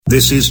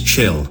This is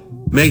Chill,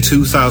 May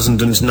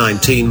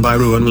 2019 by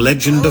Ruin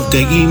Legend of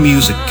Degi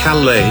Music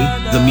Calais,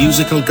 The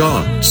Musical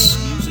Gods.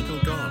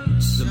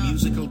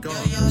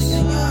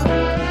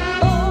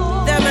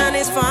 That man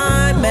is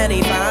fine, man,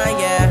 he fine,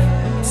 yeah.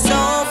 So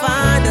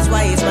fine, that's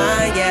why he's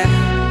mine,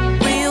 yeah.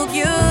 Real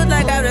cute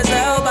like Idris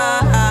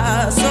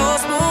Elba, so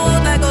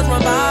smooth like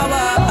Osman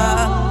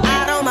Bawa.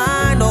 I don't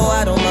mind, no,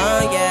 I don't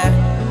mind, yeah.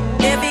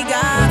 If he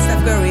got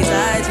Steph Curry's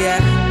eyes, yeah.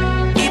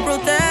 He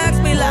protects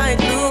me like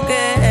Luke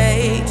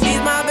Cage. He's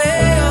my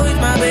baby, oh, he's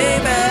my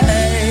baby.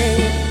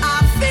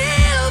 I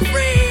feel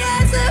free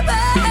as a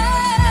bird,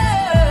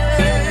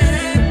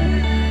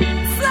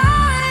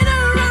 flying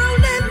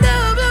around in the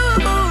blue.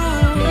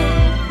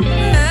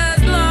 As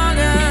long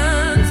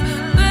as,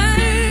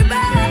 baby,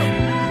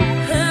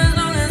 as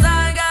long as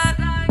I got,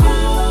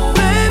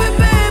 baby,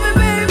 baby,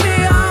 baby,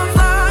 I'm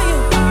flying.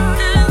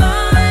 As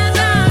long as I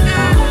got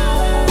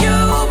you,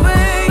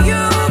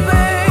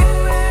 babe,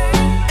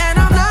 and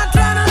I'm not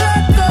trying to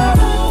let go.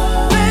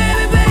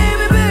 Baby,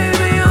 baby,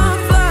 baby, I'm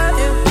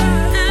flying.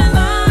 As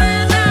long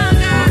as I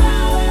got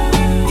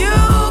you,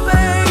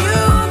 baby.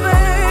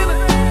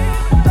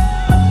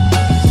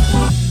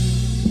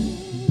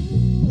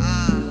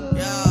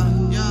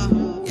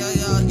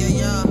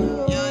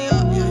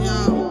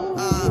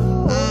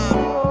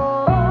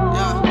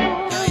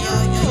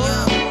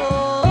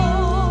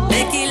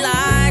 Nikki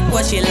like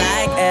what she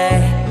like,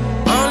 eh?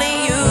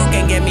 Only you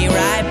can get me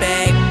right,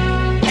 babe.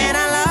 And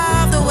I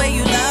love the way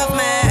you love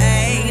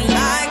me,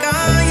 like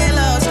Kanye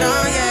loves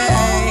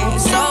Kanye.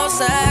 So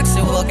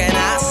sexy, what can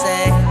I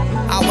say?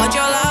 I want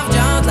your love,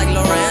 Jones, like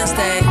Lorenz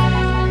Day.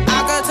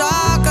 I could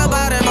talk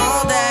about him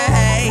all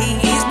day.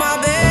 He's my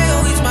baby,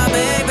 oh, he's my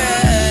baby.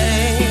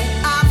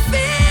 I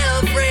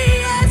feel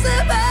free as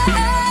a bird,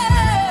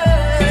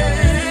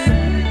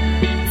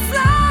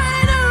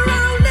 flying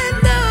around in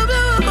the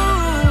blue.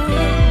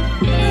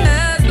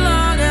 As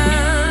long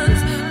as,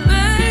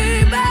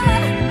 baby,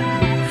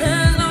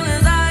 as long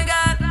as I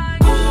got,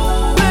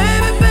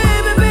 baby,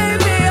 baby,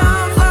 baby,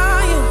 I'm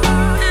flying.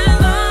 As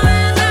long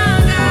as I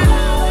got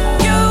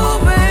you,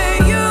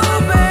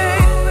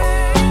 babe,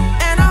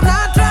 and I'm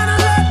not trying to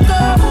let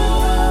go.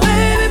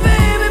 Baby,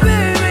 baby,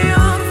 baby,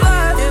 I'm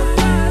flying.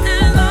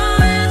 As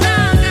long as I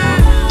got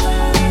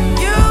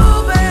you,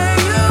 babe.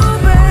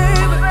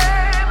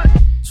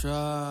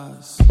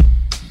 Trust.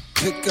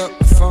 Pick up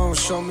the phone,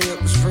 show me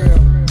it was real.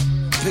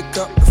 Pick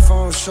up the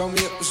phone, show me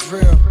it was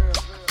real.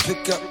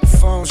 Pick up the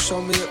phone,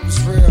 show me it was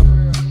real.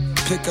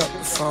 Pick up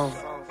the phone.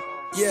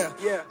 Yeah,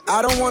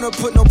 I don't wanna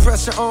put no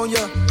pressure on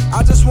ya.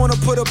 I just wanna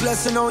put a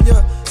blessing on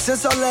ya.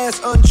 Since our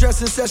last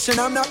undressing session,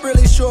 I'm not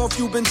really sure if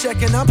you've been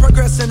checking. I'm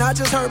progressing. I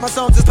just heard my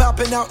songs is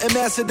popping out in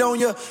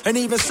Macedonia and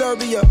even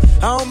Serbia.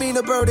 I don't mean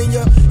to burden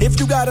ya. If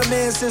you got a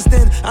man since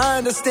then, I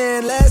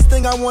understand. Last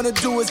thing I wanna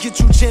do is get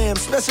you jammed,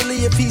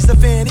 especially if he's a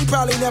fan. He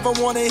probably never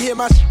wanna hear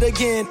my shit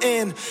again.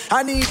 And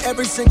I need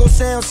every single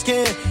sound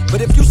scan.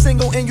 But if you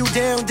single and you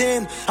down,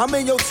 then I'm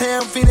in your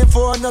town feeling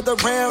for another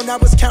round. I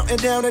was counting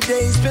down the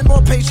days, been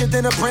more patient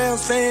than a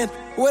Browns fan.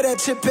 Where that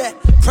chip at?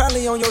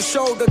 Probably on your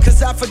shoulder,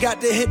 cause I forgot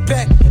to hit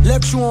back.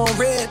 Left you on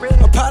red.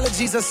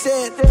 Apologies I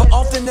said, but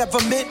often never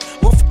meant.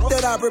 Well,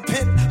 that I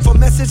repent for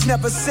message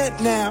never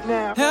sent now.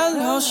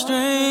 Hello,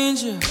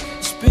 stranger.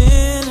 It's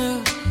been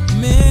a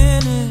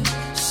minute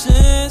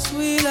since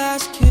we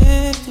last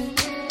kicked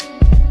it.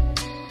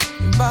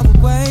 And by the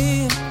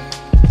way,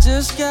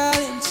 just got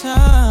in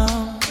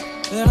town,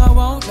 and I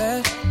won't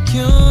let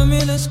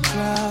cumulus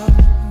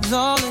clouds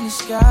all in the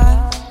sky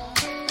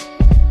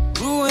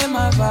ruin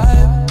my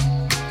vibe.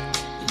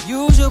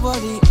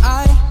 Usually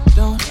I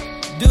don't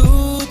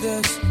do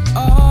this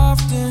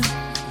often,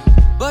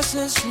 but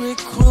since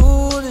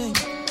recruiting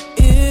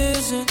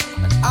isn't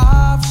an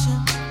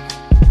option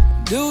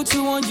due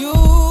to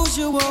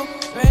unusual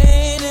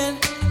rain and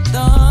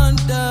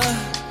thunder,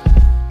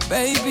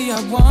 baby,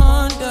 I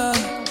wonder,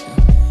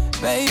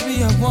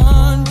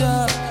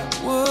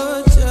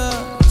 would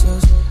you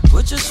just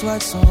put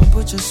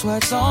your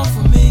sweats on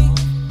for me?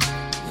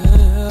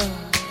 Yeah.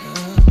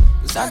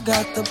 I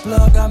got the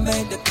plug, I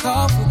made the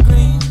call for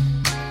green.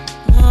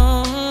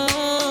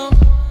 I'm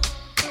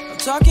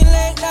talking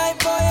late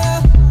night for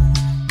ya.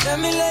 Let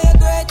me lay a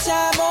great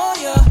time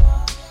on ya.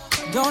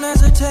 Don't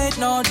hesitate,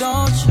 no,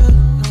 don't you?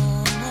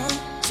 No.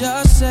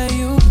 Just say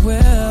you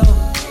will.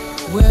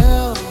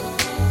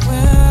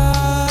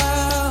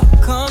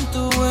 Come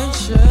through and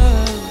chill.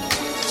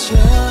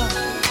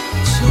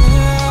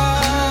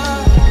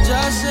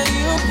 Just say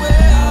you will.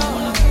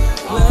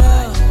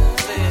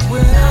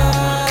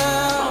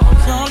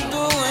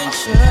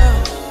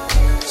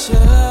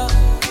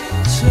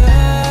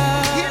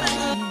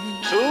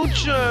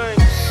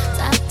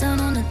 Top down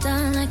on the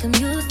dime like I'm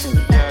used to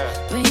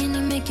it. Rainy,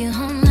 make it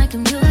home like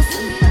I'm used to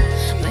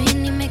it.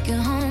 Rainy, make it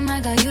home, I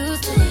got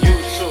used to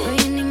it.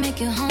 Rainy,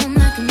 make it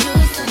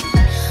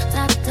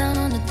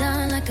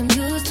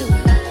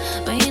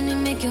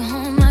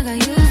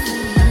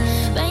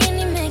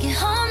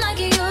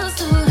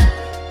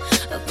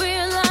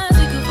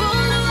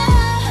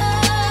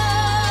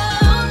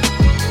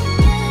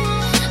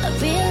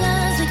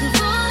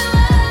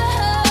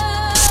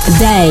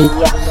Day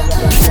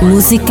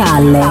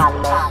musicale.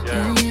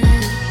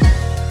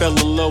 Fell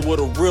in love with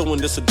a real one,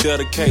 that's a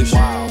dedication.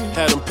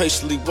 Had them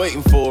patiently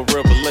waiting for a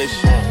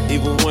revelation.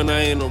 Even when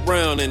I ain't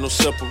around, ain't no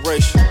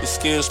separation. Your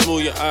skin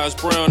smooth, your eyes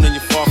brown, and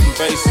you're far from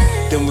basic.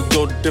 Then we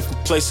go to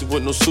different places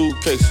with no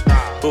suitcase.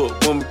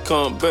 But when we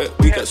come back,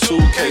 we got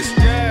suitcases.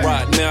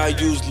 Right now, I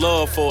use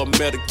love for a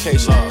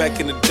medication. Back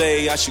in the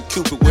day, I shoot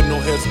Cupid with no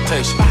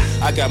hesitation.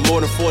 I got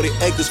more than 40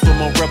 acres for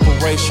my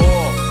reparation.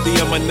 Be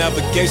on my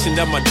navigation,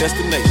 that's my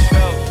destination.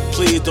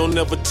 Please don't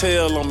never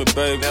tell on me,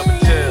 baby.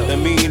 That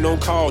mean you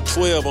don't call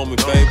 12 on me,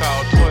 baby.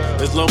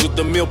 As long as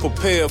the meal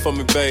prepared for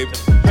me, baby.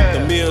 The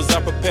meals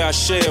I prepare, I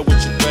share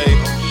with you,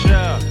 baby.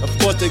 Of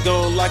course they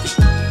gon' like it,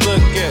 look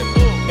at it.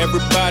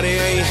 Everybody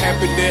ain't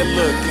happy, they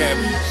look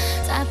happy.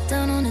 Top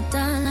down on the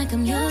dime like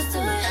I'm used to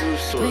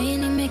it.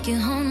 Brainy make it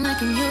home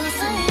like I'm used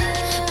to it.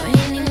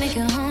 Brainy make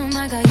it home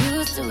like I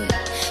used to it.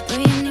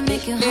 Brainy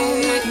make it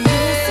home like I'm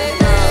used to it.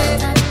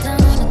 Top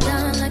down on the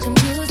dime like I'm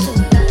used to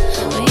it.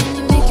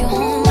 Brainy make it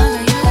home like I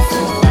used to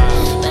it.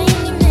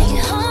 Brainy make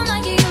it home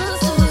like you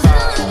used to it.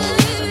 I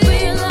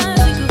realize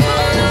we could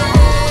roll out.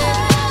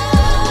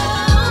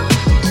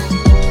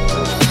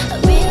 I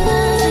realize we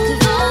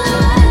could roll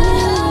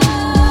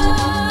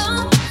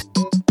out.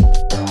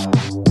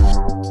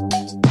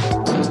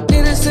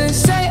 Needless to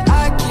say,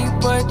 I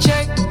keep a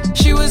check.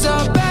 She was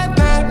a bad,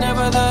 bad,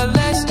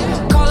 nevertheless.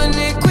 Calling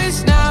it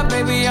quits now,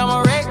 baby, I'm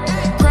a wreck.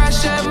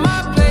 Crash at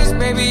my place,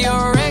 baby, you're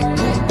a wreck.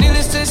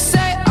 Needless to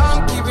say,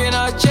 I'm keeping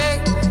a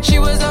check. She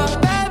was a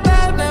bad,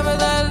 bad,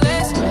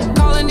 nevertheless.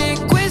 Calling it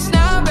quits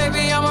now,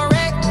 baby, I'm a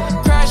wreck.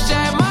 Crash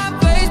at my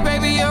place,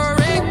 baby, you're a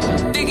wreck.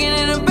 Thinking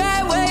in a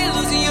bad way,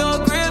 losing your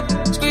grip.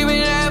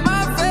 Screaming at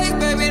my face,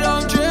 baby,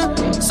 don't trip.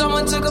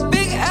 Someone took a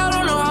big L,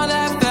 don't know how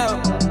that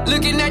felt.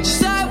 Looking at you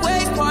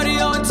sideways, party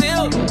on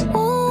tilt.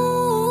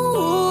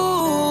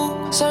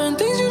 Ooh, certain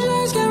things you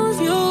just can't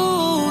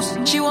refuse.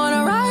 She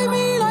wanna ride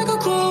me like a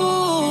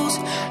cruise,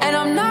 and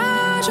I'm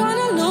not trying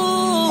to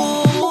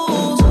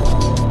lose.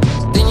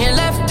 Then you're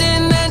left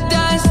in the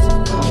dust,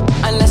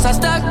 unless I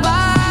stuck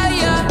by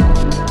ya.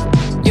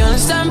 You're a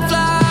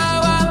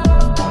sunflower.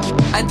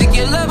 I think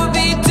your love would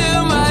be too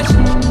much,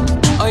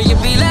 or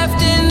you'd be left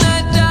in the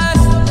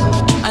dust,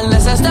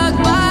 unless I stuck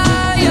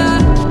by ya.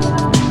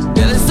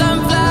 You're the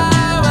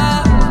sunflower.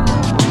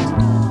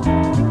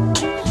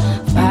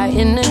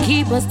 Fighting to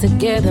keep us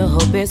together,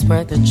 hope it's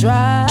worth a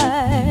try.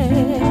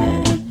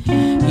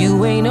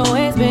 You ain't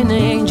always been an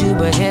angel,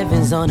 but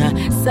heaven's on our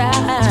side.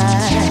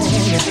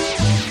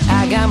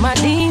 I got my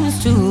demons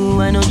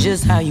too, I know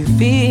just how you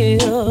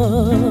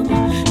feel.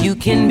 You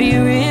can be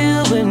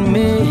real with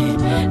me,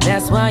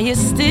 that's why you're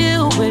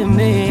still with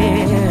me.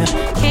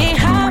 Can't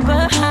hide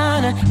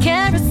behind a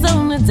carrots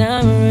on the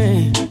diamond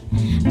ring.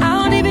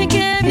 I don't even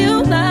care if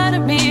you lie to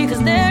me,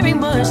 cause there ain't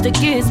much that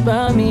gets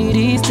by me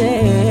these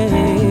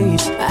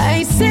days.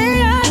 I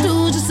say I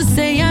do just to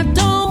say I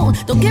don't.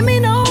 Don't give me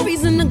no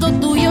reason to go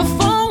through your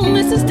phone.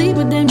 This is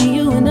deeper than me,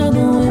 you and other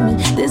women.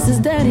 This is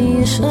daddy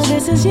issues.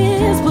 This is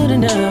years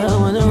putting up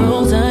on the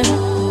wrong time.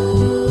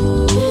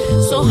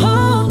 So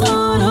hold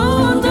on,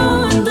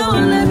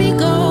 don't let me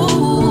go.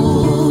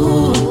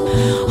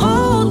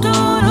 Hold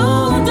on,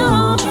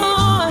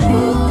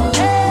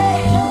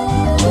 hey.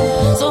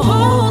 So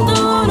hold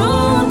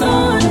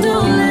on,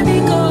 don't let me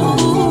go.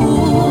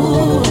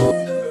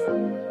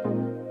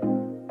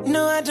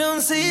 No, I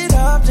don't see it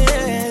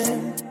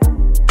often,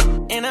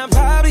 and I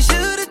probably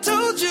should have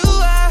told you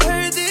I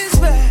heard this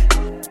back.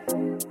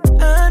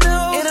 I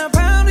know, and I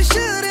probably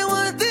shouldn't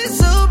want this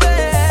so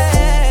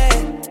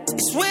bad.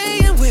 It's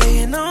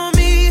weighing on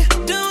me.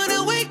 Don't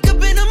wanna wake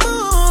up in the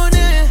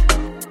morning.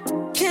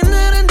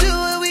 Cannot undo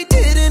what we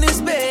did in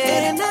this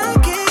bed, and I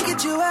can't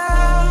get you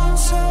out,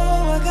 so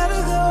I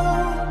gotta go.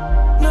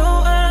 No,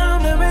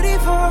 I'm not ready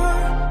for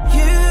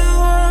you.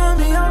 Want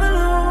me all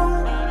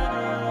alone,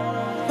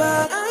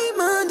 but I'm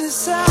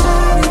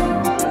undecided,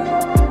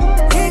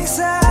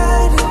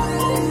 excited,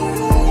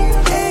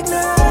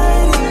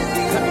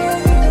 ignited,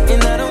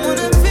 and I don't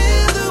wanna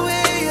feel the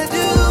way I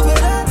do,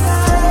 but I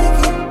like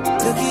it.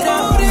 Look at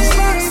all these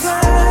lights,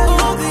 but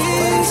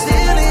I'm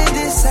still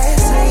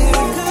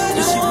indecisive.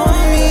 Does she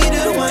want me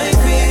to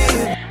wipe it?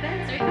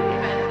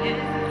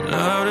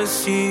 Love to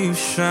see you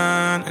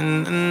shine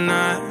in the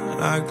night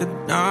like a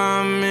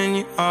diamond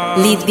you are.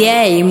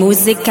 L'idea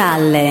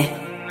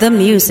musicale, The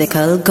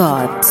Musical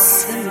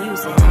Gods.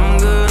 I'm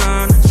good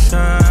on the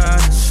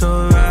side, it's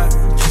alright.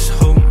 Just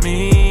hold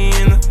me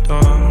in the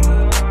dark.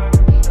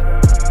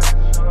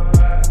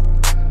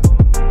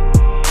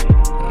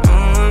 No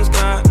one's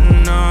got to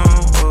know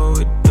what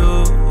we do.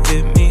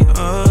 Hit me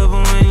up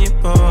when you're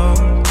bored.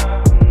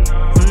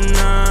 One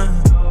night,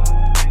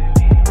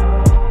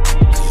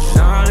 'cause I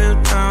live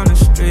down the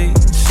street,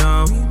 so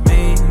we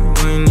meet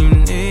when you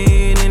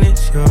need, and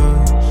it's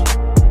yours.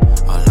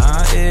 All I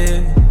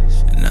is,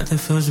 and nothing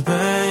feels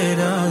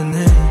better than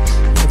this.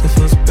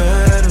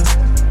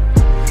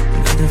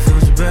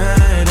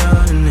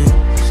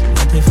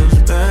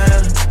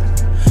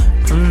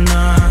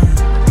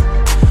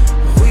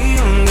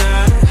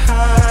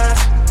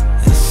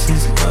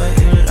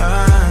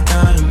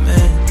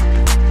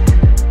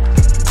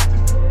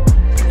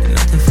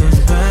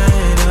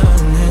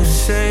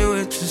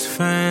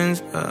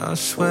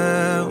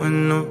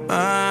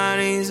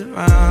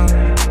 crown.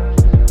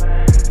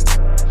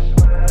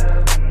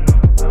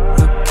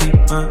 You keep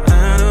my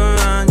hand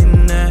around your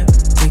neck.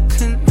 We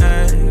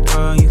connect.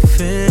 Are you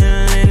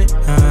feeling it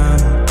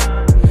now?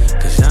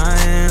 'Cause I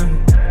am.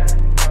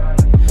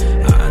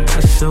 I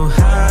got so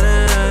high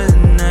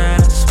than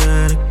that. I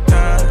swear to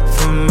God,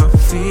 from my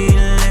feet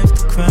and lift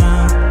the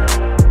crown.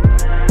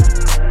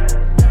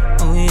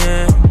 Oh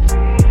yeah.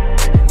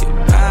 You're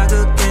back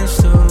against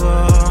the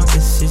wall.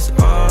 This is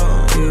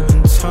all you've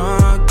been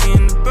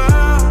talking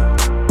about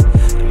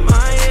in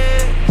my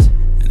ears.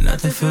 And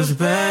nothing feels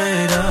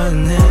better than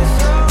this.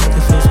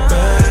 Nothing feels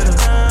better.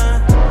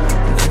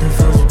 Nothing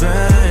feels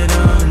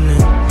better than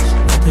this.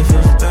 Nothing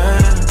feels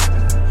better.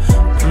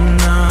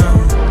 No.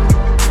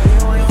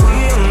 We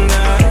don't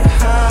got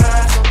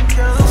high.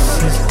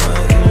 This is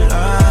what you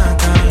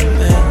like,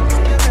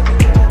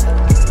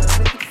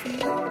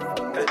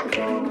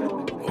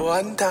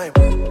 One time.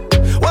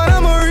 When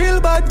I'm a real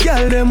bad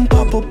girl, them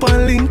pop up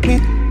and link me.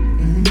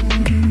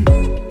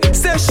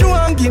 Say she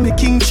want give me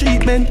king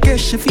treatment,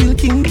 guess she feel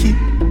kinky.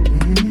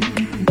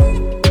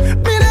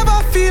 Me never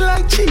feel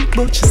like cheap,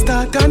 but she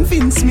start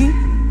convince me.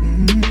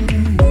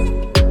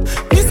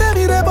 Me say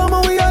me never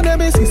but we on the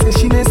basis, say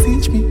she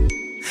message me.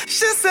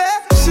 She say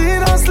she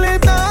don't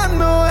sleep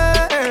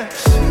nowhere.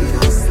 She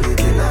don't sleep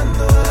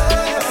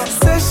nowhere.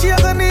 Say she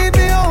ever need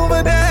me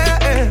over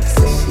there.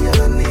 Say she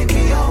ever need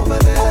me over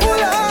there. Oh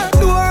Lord,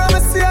 do her me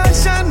see her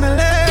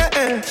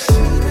chandelier. She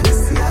me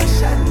see her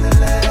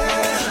chandelier.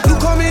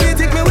 Look how me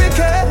take me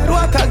wicked,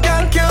 what a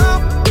girl can.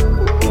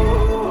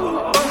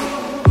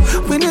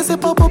 When you say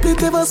pop up,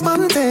 it was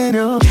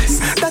spontaneous.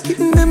 That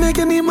kitten they make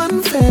any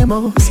man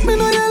famous. Me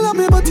know you love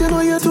me, but you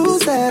know you're too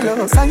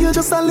zealous. And you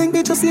just a link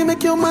me, just you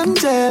make your man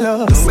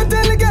jealous. Me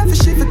tell the girl for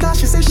shit because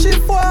she say shit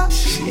for.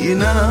 She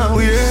now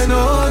we're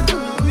not.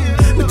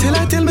 Me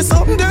tell me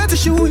something dirty,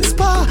 she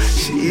whisper.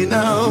 She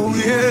now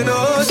we're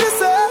not. She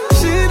say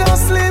she don't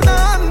sleep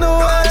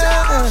nowhere.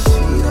 She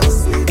don't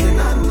sleep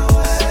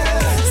nowhere.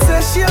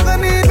 Say she ever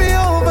need me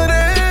over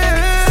there.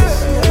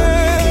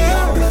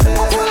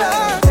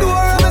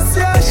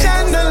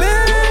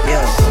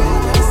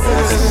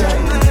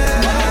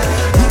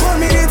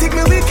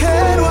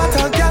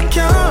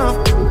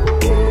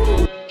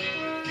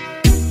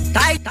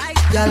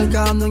 Y'all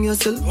calm down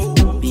yourself.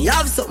 Me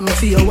have something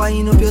for you,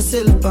 wind up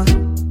yourself.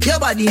 Your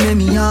body make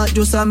me heart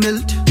just a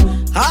melt.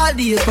 All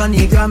the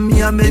panigram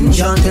me a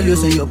mention. Tell you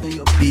say you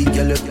big,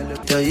 girl,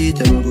 tight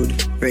and good.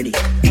 Ready.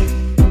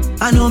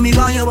 I know me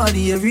buy your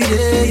body every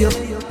day. You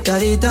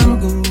tight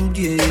and good,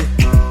 yeah.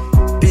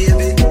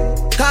 Baby,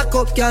 cock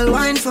up, girl,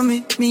 wine for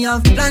me. Me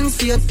have plans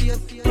for you.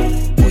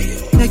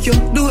 Make you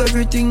do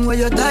everything where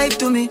you type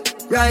to me.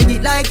 Ride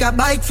it like a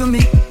bike for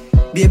me.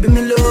 Baby,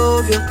 me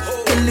love you,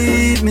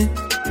 believe me.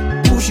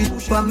 Push it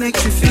up and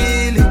make you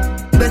feel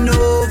it. Bend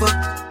over,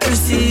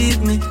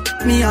 receive me.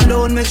 Me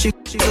alone make you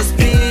so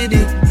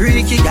speedy.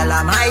 Freaky girl,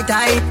 I'm my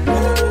type.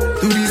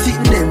 Do the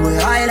sitting them way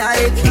I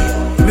like.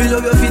 Me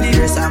love you for the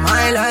rest of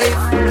my life.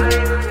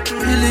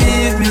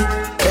 Believe me,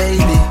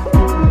 baby.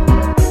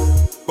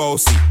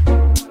 Bossy,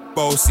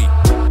 bossy.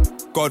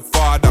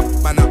 Godfather,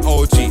 man a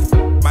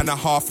OG. Man a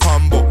half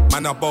humble,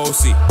 man a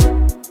bossy.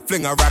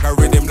 Fling a rag a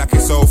rhythm like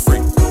it's all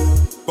free.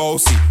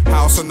 Bossy,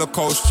 house on the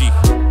coast G.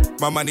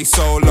 My money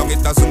so long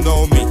it doesn't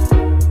know me.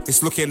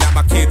 It's looking at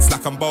my kids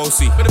like I'm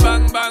bossy.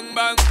 Bang, bang,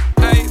 bang,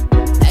 hey.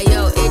 Hey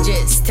yo,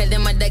 Idris, tell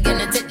them what they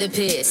gonna take the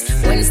piss.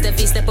 When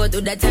Steffi step out,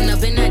 do that turn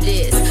up in a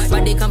diss.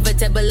 Body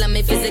comfortable and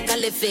me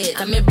physically fit.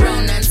 I'm me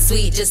brown and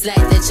sweet, just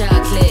like the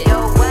chocolate.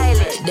 Yo,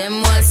 Wiley,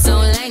 them ones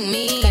sound like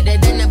me. Better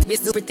than a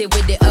bitch pretty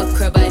with the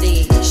okra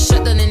body.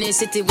 Shut down in the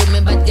city with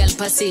me bad girl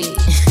pussy.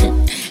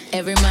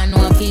 Every man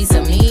want piece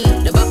of me.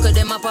 The back of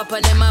them a pop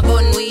and them a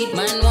bun weed.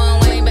 Man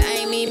want wine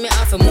behind me, me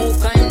off a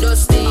move kind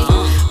dusty.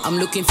 I'm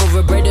looking for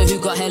a brother who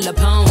got hella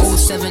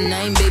pounds.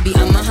 079 baby,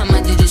 I'm a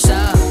hammer did the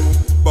shop.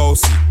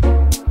 Bossy,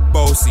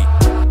 bossy.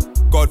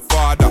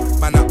 Godfather,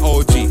 man a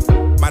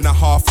OG. Man a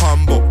half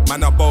humble,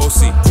 man a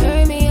bossy.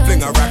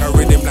 Fling a rag a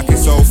rhythm like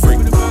it's all free.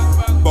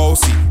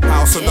 Bossy,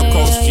 house on the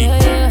coast G.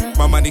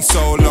 My money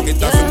so long it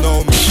doesn't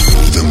know me.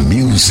 The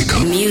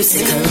musical.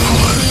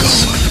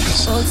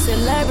 Old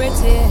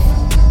celebrity,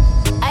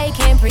 I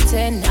can't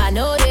pretend. I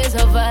know there's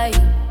a vibe.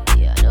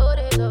 Yeah, I know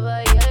there's a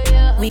vibe.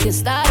 Yeah. We can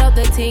start up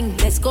the thing.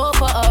 Let's go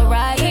for a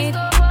ride.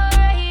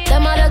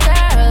 Them other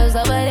girls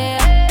over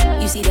there,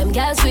 you see them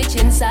girls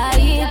switching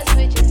sides.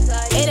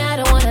 And I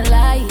don't wanna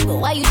lie, but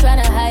why you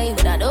tryna hide?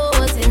 But I know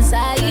what's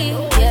inside.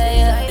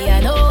 Yeah, I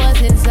know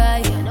what's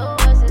inside.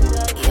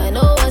 Yeah, I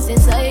know what's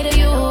inside of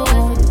you.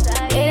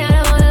 And I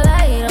don't wanna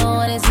lie, don't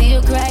wanna see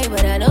you cry,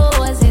 but I know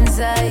what's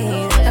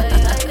inside.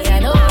 Yeah, I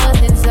know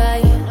what's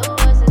inside.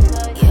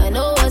 Yeah, I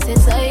know what's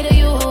inside of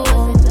you.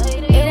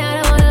 And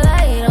I don't wanna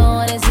lie, don't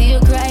wanna see you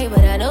cry,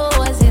 but I know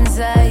what's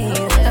inside.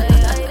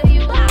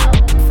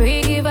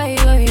 Freaky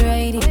vibe, are you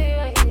riding?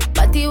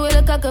 Body with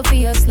a cocker for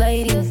your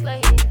sliding.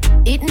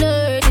 It no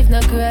hurt if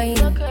not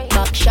crying.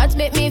 Back shots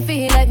make me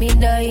feel like me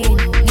dying.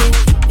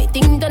 Yeah. Me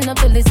everything done up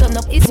till the sun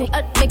up. It's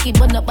hot, make it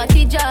burn up, but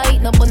he just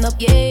eat no burn up,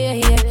 yeah.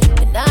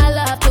 And I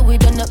laugh till we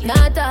done up,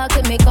 not talk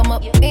till me come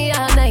up. Me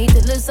all night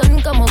till the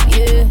sun come up,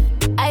 yeah.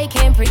 I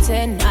can't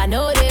pretend, I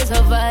know there's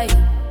a vibe.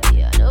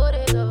 Yeah, I know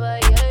there's a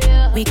vibe,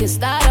 yeah. We can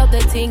start up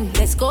the thing,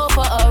 let's go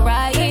for a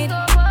ride.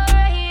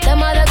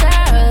 Them other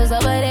girls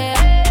over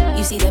there,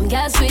 you see them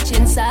girls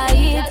switching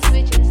sides.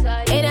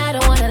 And I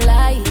don't wanna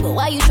lie, but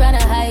why you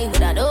tryna hide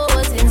when I know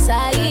what's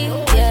inside?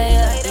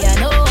 Yeah, I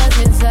know what's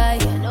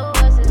inside.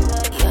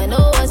 Yeah, I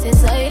know what's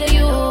inside of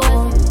you.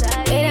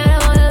 And I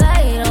don't wanna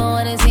lie, I don't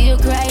wanna see you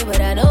cry,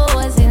 but I know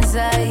what's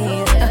inside.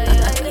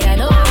 Yeah, I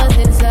know what's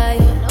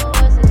inside.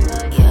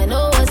 Yeah, I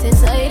know what's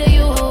inside of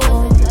you.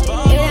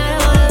 And I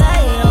don't wanna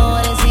lie, I don't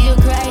wanna see you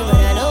cry,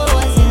 but I know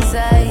what's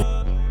inside.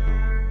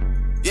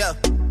 Yeah,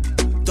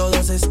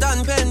 todos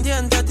están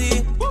pendientes a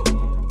ti,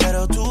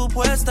 pero tú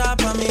puesta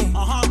pa' mí,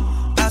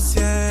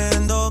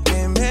 haciendo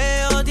que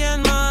me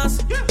odien más,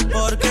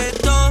 porque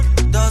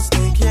todos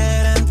te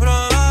quieren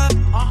probar.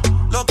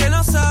 Lo que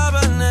no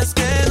saben es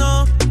que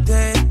no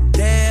te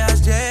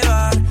dejas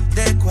llevar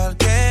de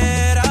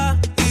cualquiera,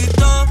 y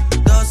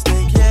todos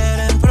te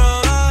quieren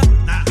probar.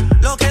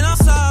 Lo que no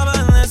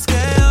saben es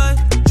que hoy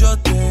yo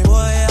te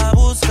voy a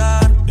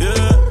buscar.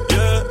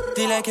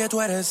 Dile que tú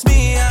eres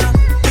mía,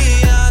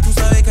 mía, tú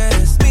sabes que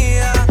eres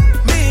mía,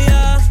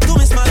 mía, tú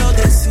misma lo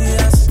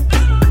decías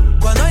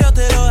cuando yo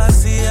te lo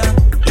hacía.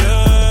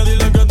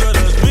 Dile que tú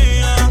eres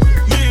mía,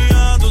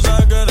 mía, tú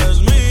sabes que eres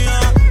mía,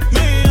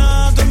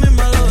 mía, tú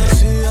misma lo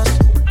decías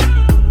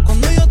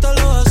cuando yo te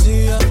lo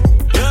hacía.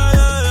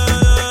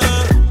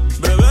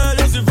 Bebé,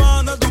 yo soy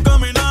fan de tu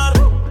caminar,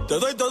 te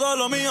doy todo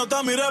lo mío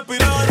hasta mi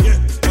respirar.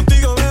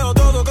 Contigo veo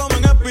todo como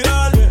en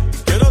espiral,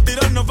 quiero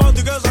tirarnos fotos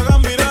y que se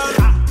hagan mirar.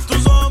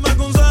 Tus ojos me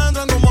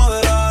concentran como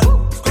adelar,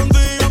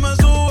 contigo me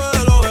sube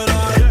de lo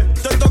veral.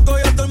 Te toco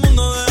y hasta el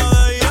mundo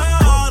deja de ir.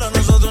 Ahora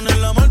nosotros ni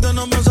la muerte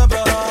nos va a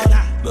separar.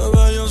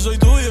 Bebé, yo soy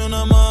tuyo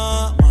nada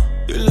más,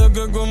 dile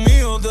que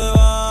conmigo te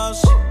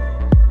vas,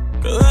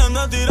 que dejen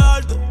de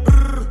tirarte,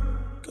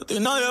 que a ti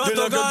nadie va a tocar.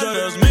 Dile que tú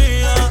eres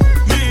mía,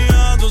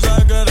 mía, tú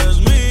sabes que eres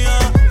mía,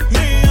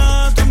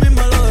 mía, tú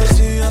misma lo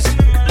decías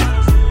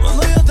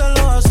cuando yo te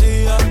lo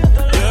hacía.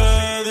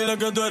 Dile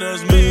que tú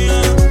eres mía,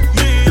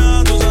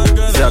 mía, tú sabes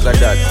que eres mía,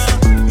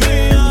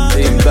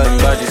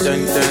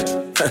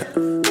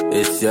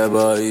 It's your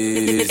boy.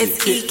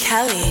 It's E.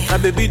 Kelly. My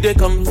baby, they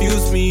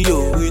confuse me,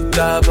 yo, with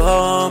that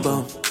bomb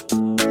bomb.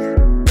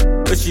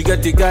 But she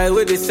got the guy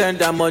where they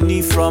send her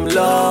money from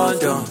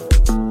London.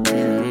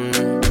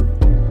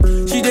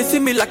 She they see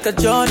me like a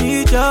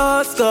Johnny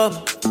just come.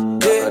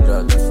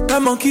 Yeah. My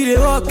monkey they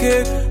walk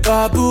it,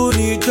 baboon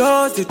he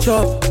just the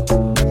chop.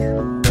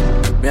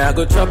 Me I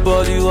go chop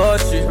all the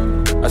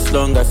washing, as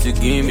long as you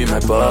give me my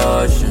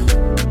passion.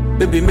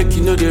 Baby, make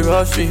you know they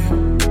rush me,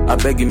 I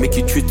beg you make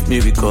you treat me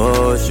with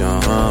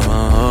caution.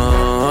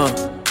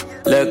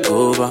 Leg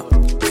over,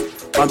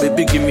 my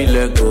baby give me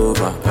leg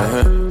over.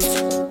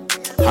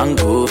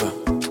 Hangover,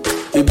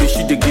 baby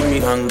she dey give me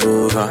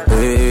hangover.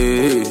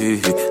 Hey,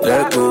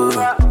 leg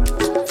over,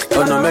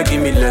 oh no, make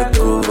give me leg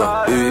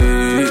over.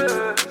 Hey,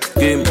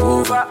 game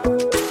over,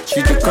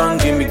 she dey come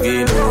give me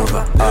game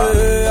over.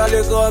 Hey, I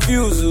dey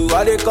confuse you,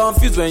 I dey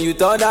confused when you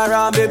turn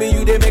around, baby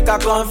you dey make her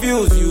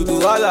confuse. You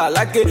do all I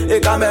like a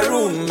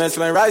Cameroon,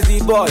 mesmerize the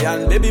boy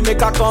and baby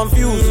make her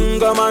confuse.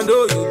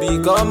 Commando, you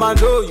be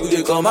commando, you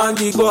dey command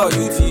the boy,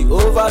 you the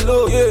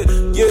overload.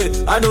 Yeah,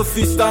 I no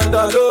fit stand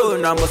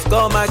alone, I must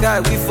call my guy,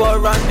 we for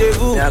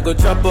rendezvous. Yeah, I go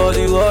chop all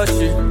the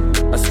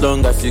washing, as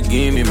long as you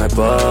give me my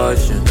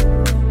passion.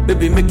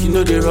 Baby, make you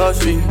know they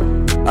rush me,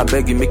 I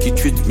beg you make you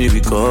treat me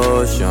with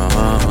caution.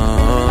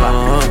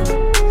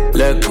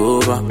 Leg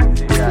over,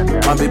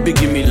 my baby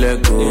give me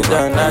leg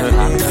over.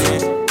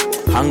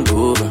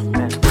 Hangover,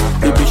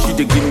 baby she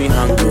dey give me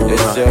hangover.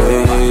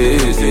 Hey,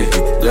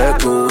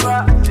 leg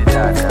over,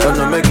 oh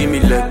no, make give me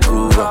leg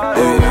over.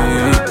 Hey,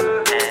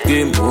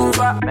 game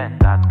over.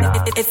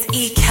 It's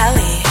E.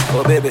 Kelly.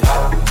 Oh baby,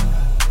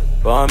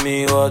 pour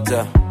me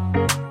water,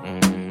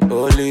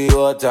 holy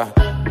water,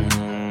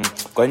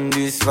 quench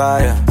this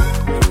fire.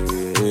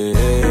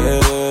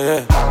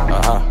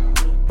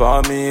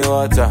 Pour me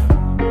water,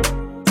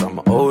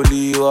 some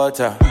holy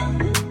water,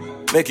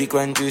 make it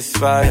quench this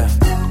fire.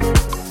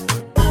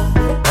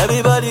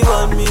 Everybody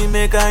want me,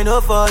 make I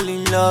no fall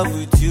in love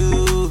with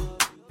you,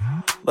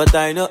 but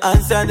I no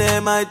answer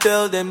them, I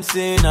tell them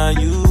say na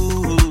you.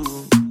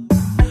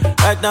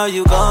 Right now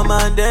you come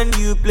and then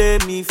you play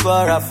me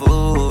for a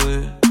fool.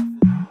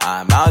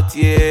 I'm out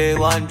here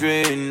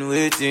wondering,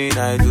 waiting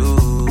I do.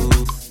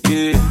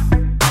 Yeah,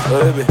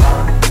 baby,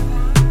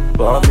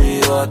 pour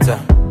me water,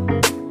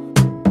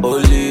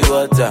 holy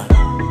water,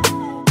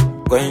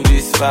 quench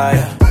this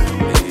fire.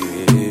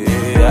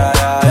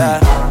 Yeah.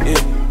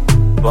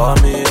 Pour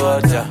me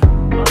water,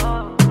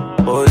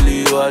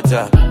 holy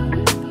water.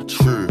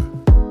 True.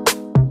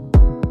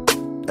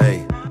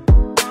 Hey,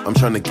 I'm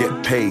trying to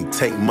get paid,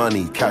 take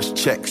money, cash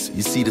checks.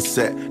 You see the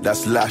set,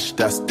 that's Lash,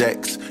 that's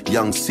Dex.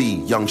 Young C,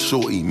 Young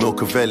Shorty,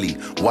 Milcavelli,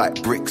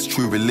 White Bricks,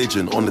 True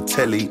Religion on the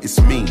telly, it's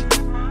me.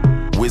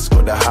 Wiz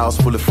got the house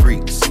full of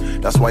freaks.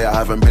 That's why I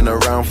haven't been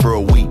around for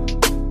a week.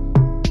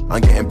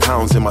 I'm getting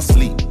pounds in my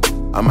sleep.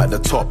 I'm at the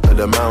top of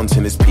the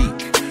mountain, it's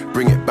peak.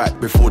 Bring it back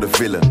before the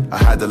villain. I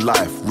had a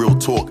life, real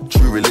talk,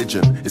 true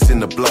religion. It's in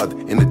the blood,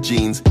 in the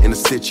jeans, in the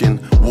stitching.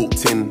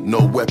 Walked in,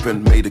 no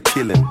weapon, made a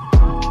killing.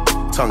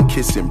 Tongue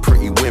kissing,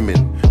 pretty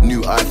women.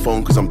 New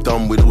iPhone cause I'm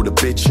done with all the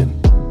bitching.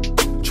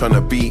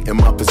 Tryna be in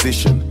my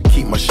position.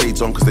 Keep my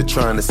shades on cause they're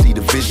trying to see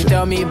the vision. She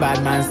tell me,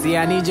 bad man, see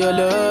I need your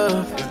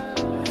love.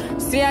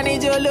 See I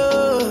need your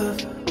love.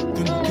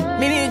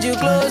 Me need you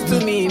close to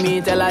me.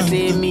 Me tell her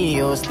say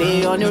me, oh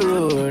stay on the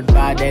road.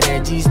 Bad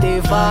energy, stay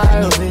far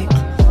away.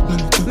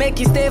 Make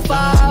you stay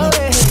far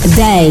away.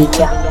 Day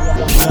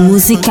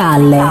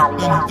musicale.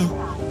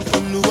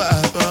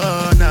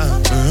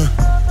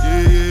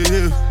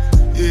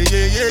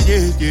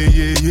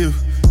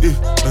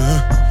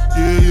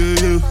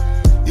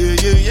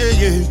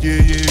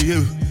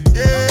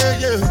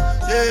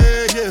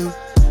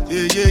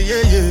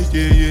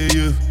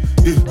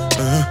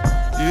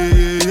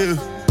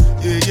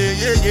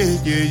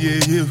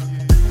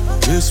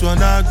 This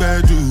one I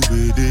gotta do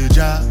with the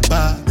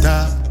jabata.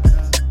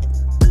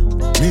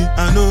 Me,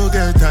 I no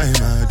get time,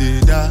 I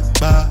did da.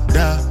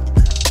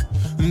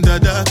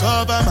 Dada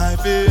cover my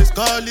face,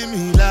 calling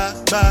me la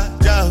ba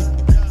da.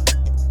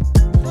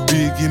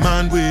 Biggie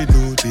man, we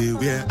know they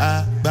wear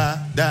a ba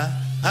da.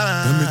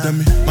 Tell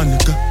me, my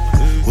nigga,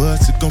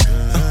 what's it gon'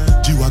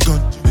 G-Wagon,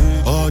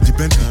 all the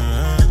Bentley,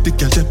 the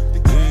girl them,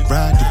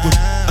 ride the whip,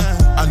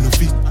 I no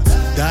feet,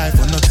 die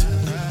for nothing.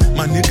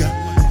 My nigga,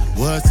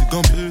 what's it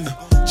gon' be?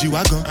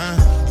 G-Wagon,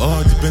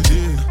 all the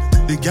Bentley,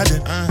 the girl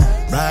them,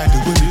 ride the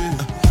whip,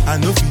 I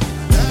no feet,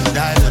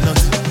 die for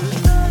nothing.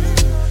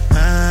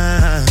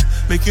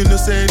 Make you no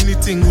say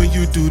anything when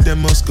you do, they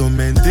must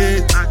commend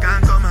it. I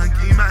can't come and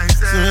keep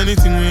myself. So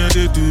anything when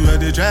they do, I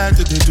they try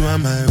to do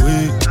on my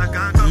way. I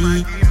can't come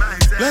and keep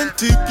myself.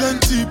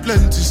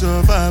 Plenty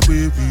so far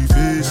we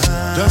face.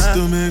 Just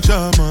to make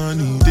sure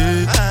money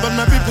day. But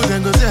my people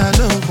then go say I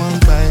know one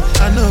buy,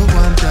 I know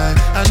one die,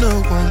 I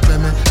know one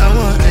payment. I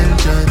want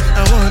enjoy,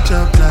 I want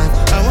job life,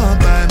 I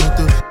want buy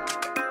motor.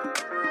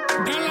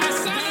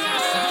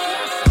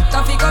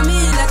 Coffee come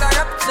in like a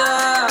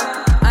raptor,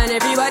 and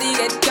everybody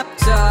get captured.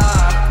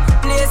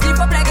 Play sleep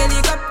up like a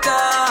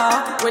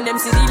helicopter, when them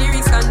see the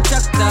lyrics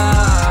constructor.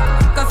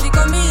 Coffee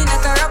come in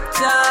like a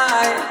raptor,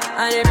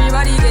 and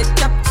everybody get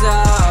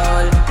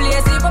captured.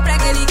 Play sleep up like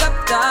a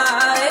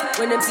helicopter,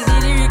 when them see the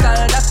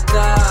lyrical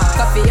doctor.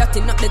 Coffee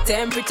hotting up the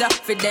temperature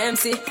for them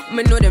see.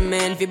 Me know the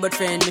man fi but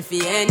friend me fi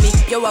enemy.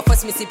 Yo I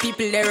fuss me see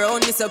people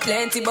around me so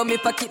plenty, but me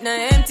pocket na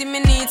empty, me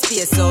need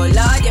space so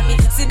large. Yeah me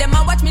see them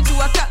a watch me to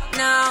a clock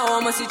now.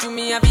 I'ma see through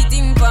me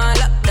everything for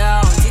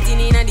lockdown. Sitting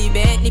in a the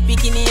bed, the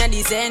picking in a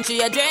the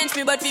century. I drench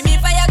me but fi me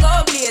fire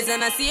go blaze.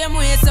 And I see him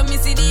way so me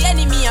see the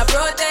enemy a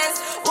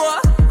protest.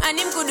 Whoa, and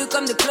him could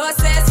come the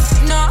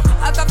closest. No,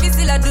 I can feel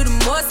still I do the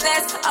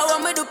mostest. I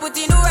want me to put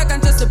in the work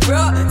and just the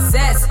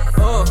process.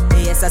 Oh,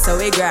 yes that's how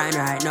we grind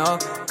right now.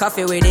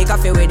 Coffee with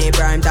the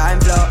prime time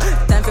flow.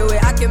 Time for we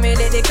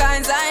accumulate the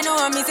kinds I know.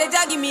 And me say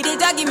give me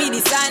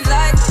the signs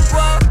like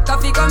whoa.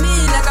 Coffee come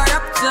in like a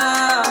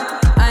raptor,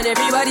 and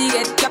everybody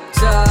get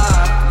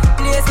captured.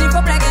 Play sleep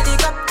up like a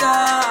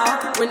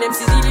helicopter, when them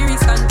see the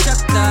lyrics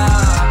constructor.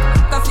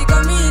 Coffee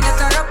come in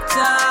like a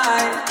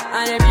raptor,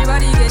 and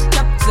everybody get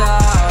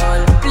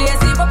captured. Play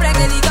sleep up like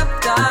a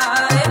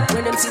helicopter,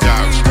 when them see the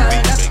lyrics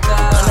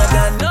constructor.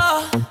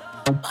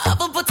 I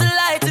will put a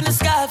light in the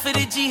sky for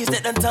the G's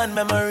that done turn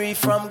memory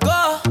from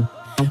go.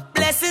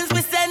 Blessings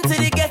we send to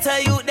the ghetto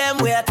youth, them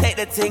where I take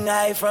the thing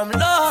high from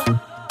low.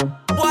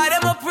 Boy,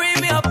 them a pre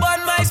me up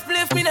on my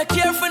spliff, me no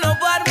care for no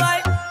bad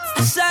mind.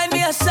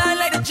 I shine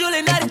like the jewel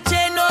in the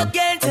chain, no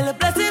gain till the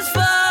blessings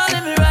fall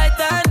in me right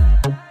hand.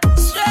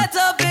 Straight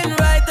up in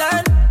right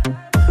hand.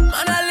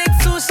 Man, I lick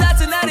 2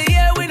 shots in the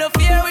air, we no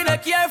fear, we no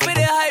care for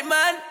the hype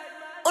man.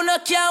 Who no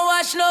can't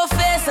watch no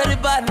face of the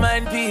bad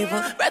mind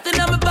people. Breathing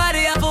on my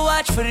body, I have to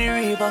watch for the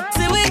rebound.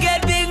 See we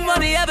get big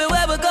money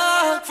everywhere we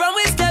go. From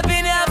we step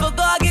in, I have to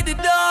go get the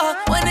door.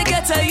 When they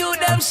get to you,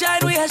 them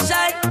shine, we a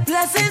shine.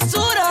 Blessings to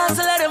the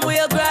hustle, let them we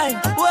a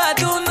grind. We a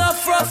do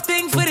enough rough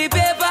thing for the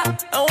paper,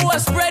 and we a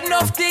spread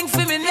enough thing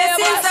for me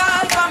neighbors. Blessings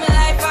all for my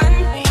life and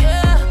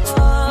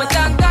my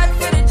thank God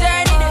for the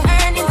journey, the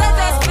earnings are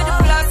just for the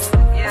plus.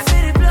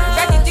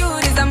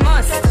 Gratitude is a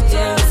must.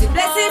 See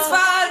blessings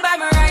fall by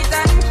my right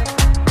hand.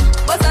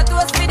 But I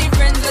toast for the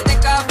friends we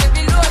take off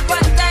every load.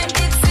 One time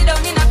kids sit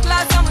down in a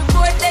class and we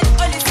board them.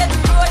 Only set the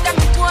road and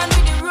we go on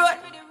with the road.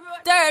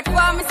 Third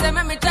form, me say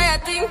me try a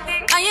thing,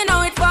 and you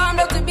know it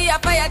formed out to be a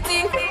fire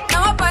thing.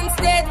 Now up on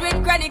stage with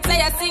chronic, say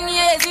I sing,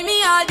 yeah, see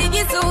me all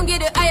diggy soon, get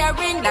the higher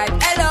ring like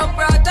hello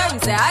brother. You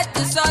say I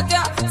just shot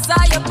ya, saw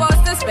your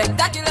poster,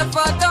 spectacular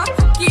photo.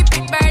 Keep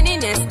it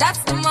burning, yes, that's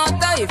the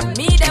motto. If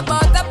me the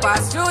butter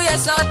pass through your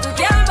shot, to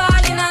can't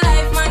ball in a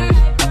life, man.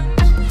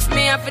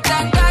 Me have to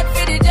thank God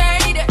for the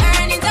journey, the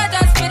earnings are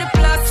just for the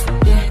plus.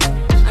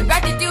 Yeah, and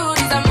gratitude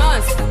is a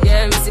must.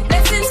 Yeah, me see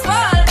blessings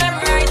fall by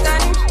my right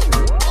hand.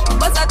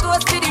 But I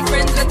toast to the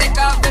friends we take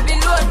off every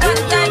load.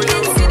 One time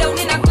kids sit down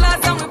in a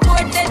class.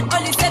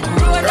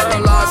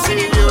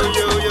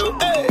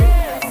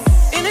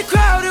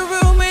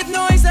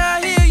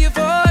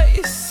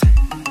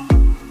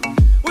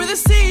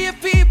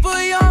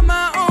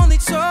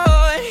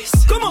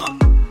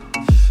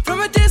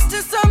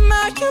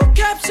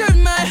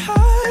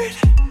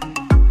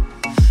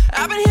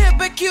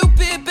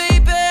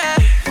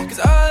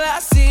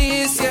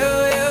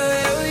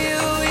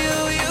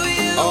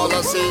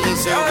 see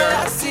is you, girl. All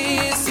I see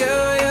is you,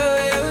 you,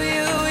 you,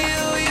 you,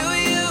 you, you,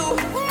 you.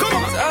 Come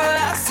on. All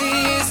I see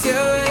is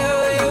you, you,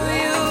 you,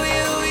 you,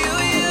 you, you,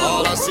 you.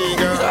 All I see,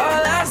 girl.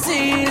 All I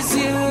see is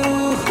you.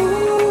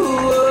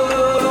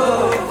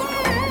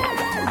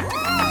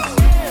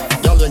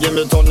 Girl, you give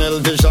me tunnel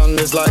vision,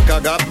 it's like I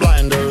got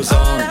blinders on.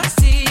 All I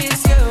see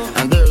is you.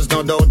 And there's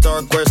no doubt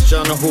or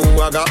question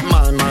who I got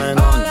my mind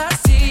on. All I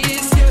see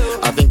is you.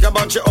 I think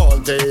about you all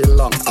day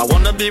long. I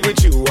wanna be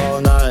with you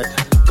all night.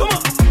 Come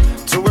on.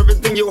 To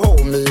everything you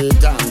hold me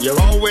down, you're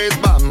always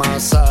by my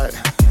side.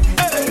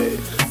 Hey.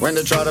 When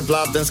they try to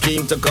plot and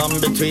scheme to come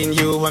between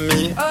you and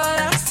me, all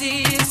I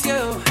see is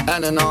you.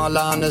 And in all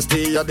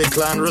honesty, I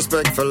decline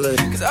respectfully.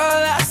 Cause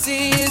all I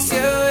see is you,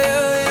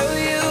 you,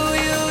 you, you,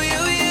 you,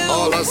 you, you.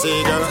 All I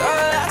see, girl. All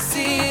I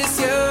see is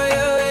you,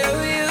 you, you,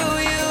 you,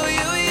 you,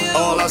 you, you.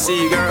 All I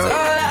see, girl. All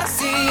I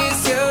see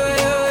is you,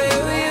 you,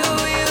 you, you,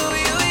 you,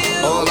 you,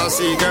 you. All I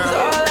see, girl.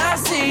 All I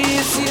see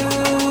is you.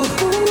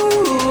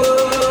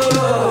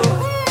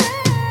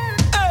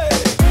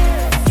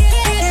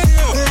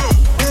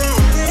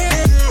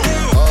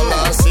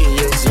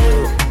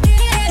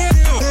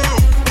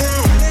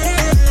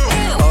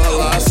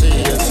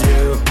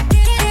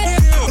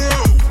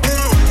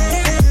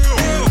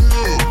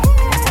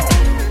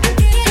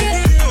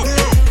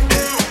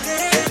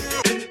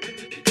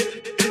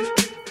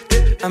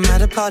 I'm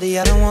at a party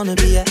I don't wanna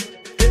be at,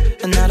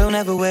 and I don't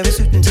ever wear a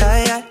suit and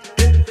tie yet.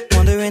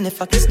 Wondering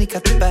if I can sneak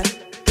out the back.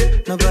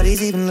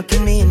 Nobody's even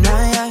looking me in my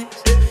eyes.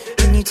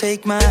 When you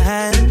take my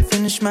hand,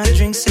 finish my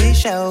drink, say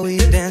shall we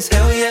dance?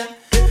 Hell yeah.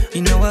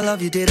 You know I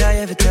love you, did I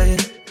ever tell you?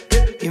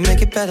 You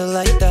make it better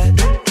like that.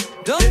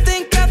 Don't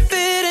think I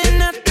fit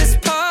in at this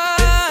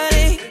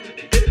party.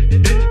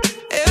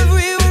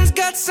 Everyone's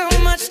got so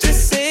much to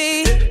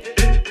say.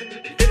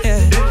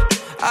 Yeah,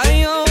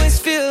 I always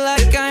feel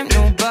like I'm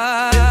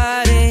nobody.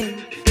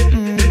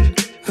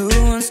 Who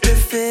wants to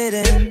fit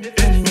in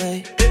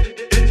anyway?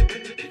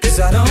 Cause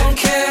I don't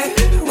care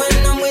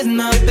when I'm with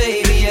my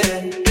baby,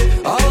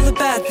 yeah. All the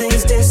bad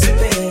things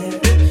disappear.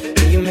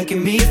 You're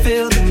making me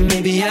feel that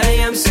maybe I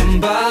am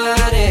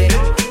somebody.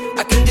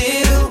 I can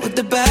deal with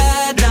the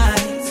bad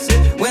nights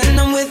when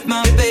I'm with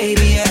my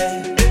baby,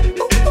 yeah.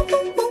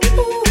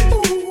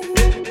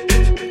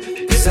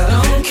 Cause I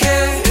don't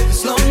care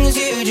as long as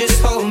you just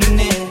hold me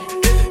near.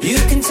 You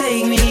can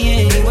take me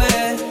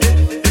anywhere.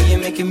 You're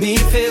making me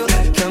feel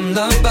like I'm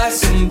loved by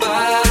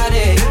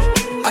somebody.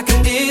 I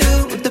can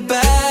deal with the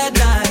bad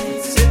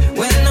nights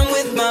when I'm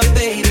with my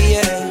baby,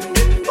 yeah.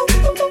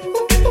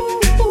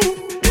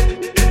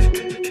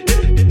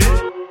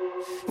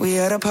 We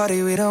at a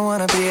party we don't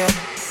wanna be at.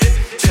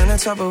 Tryna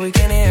talk but we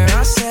can't hear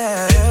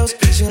ourselves.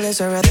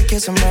 Pictureless, I'd rather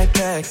kiss them right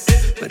back.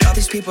 But all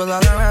these people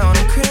all around,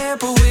 I'm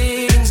crippled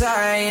with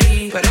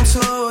anxiety. But I'm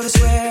told it's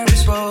where I'm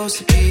supposed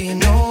to be. You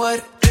know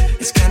what?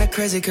 It's kinda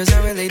crazy cause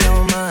I really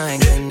don't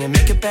mind. Can you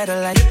make it better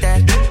like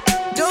that?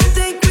 Don't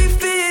think we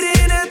fit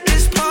in at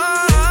this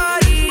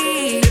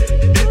party.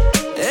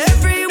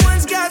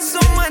 Everyone's got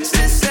so much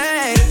to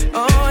say.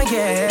 Oh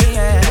yeah,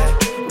 yeah.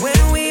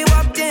 When we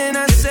walked in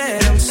I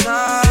said I'm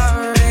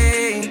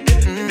sorry.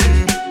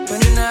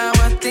 But now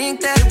I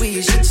think that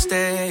we should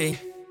stay.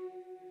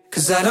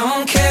 Cause I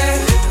don't care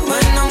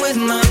when I'm with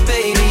my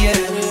baby,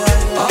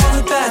 yeah. All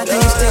the bad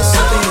things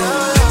disappear.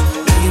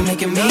 You're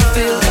making me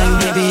feel like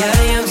maybe I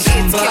am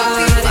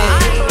somebody.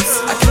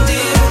 I can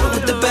deal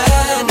with the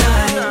bad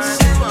nights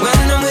when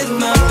I'm with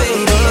my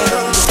baby,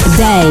 yeah.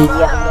 Day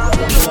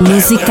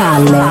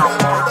musicale.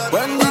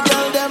 When the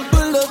girl them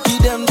pull up,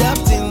 give them that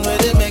thing where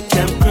they make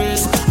them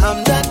crazy.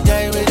 I'm that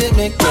guy where they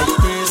make them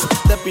crazy.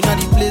 Stepping on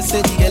the place,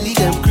 say the girl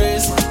them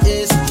crazy.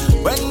 Yes.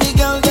 When the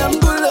girl them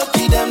pull up,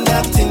 give them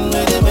that thing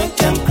where they make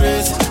them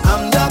crazy.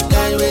 I'm that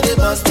guy where they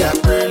bust their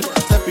brain.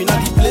 Stepping on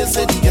the place,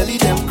 say the girl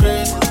them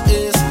crazy.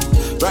 Yes.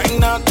 Right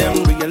now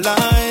them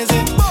realize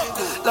it.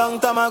 Long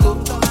time ago,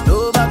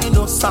 nobody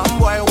know. Some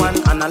boy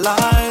want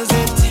analyze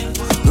it.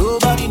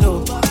 Nobody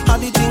know how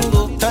the thing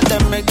go. Tell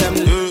them make them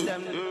live.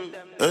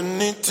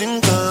 Anything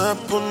can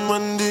happen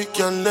when the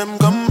girl them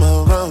come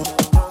around.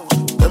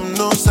 Them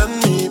no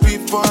send me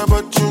before,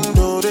 but you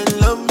know they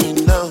love me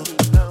now.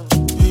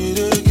 We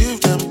they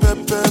give them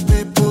pepper,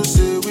 people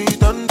say we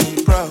done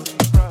be proud.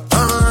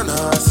 And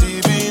I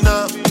see me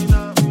now.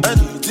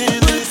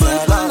 Anything is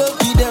allowed.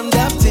 Give them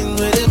that thing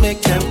where they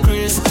make them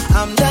crazy.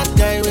 I'm that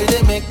guy where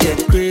they make them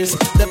crazy.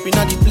 Stepping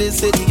on the place,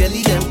 say the girl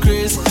them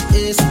crazy.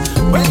 Yes.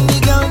 When the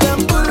girl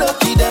them pull up,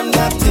 give them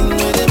that thing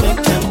where they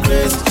make them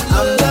crazy.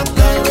 I'm that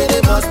guy where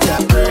they bust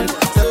their brain.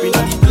 Stepping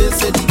on the place,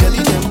 say the girl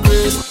them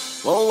crazy.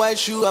 One white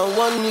shoe and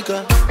one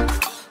nigga.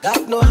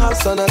 Got no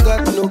house and I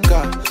got no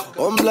car.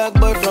 One black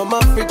boy from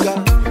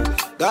Africa.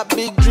 Got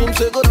big dreams,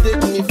 so go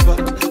take me far.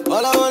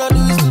 All I wanna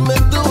do is to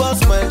make the world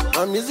smile.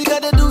 And music I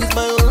they do is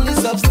my only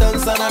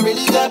substance. And I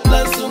really got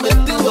plans to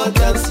make the world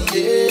dance,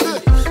 yeah.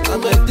 I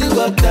make the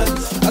world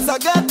dance. As I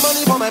get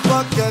money for my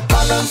pocket,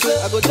 balance it.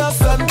 I go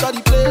just enter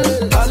the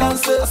place,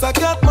 balance it. As I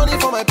get money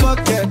for my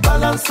pocket,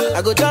 balance it.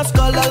 I go just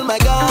call all my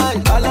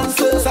guys, balance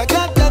it. As I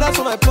get dollars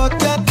for my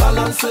pocket,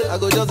 balance it. I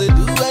go just do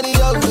any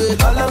other way,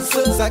 balance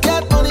Since I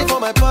get money for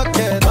my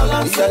pocket,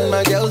 balance. Me and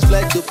my girls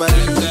fly to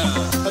Paris.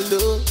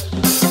 Hello,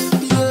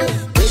 yeah.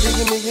 Baby,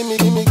 give me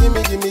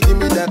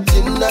that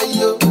thing that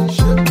you.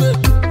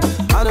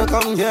 I don't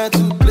come here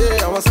to play,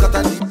 I was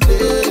scatter the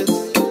place.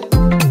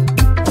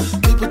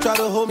 People try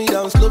to hold me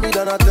down, slow me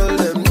down, I tell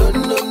them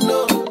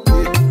no.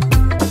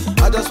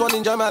 Yeah. I just wanna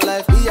enjoy my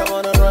life, me, I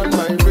wanna run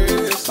my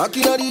race. Back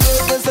in all the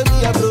days, they say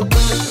me a broke.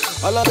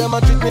 All of them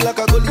a treat me like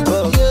a goalie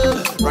ball.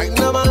 Yeah. Right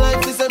now my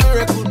life is a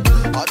miracle.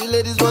 All the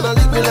ladies wanna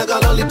lick me like a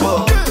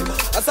lollipop.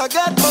 As I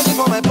get money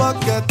for my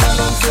pocket,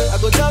 balance it. I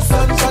go just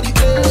search for the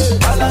place,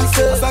 balance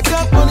it. As I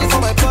get money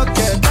for my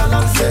pocket,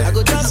 balance it. I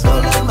go just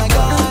hold on my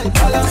guy,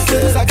 balance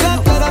it. As I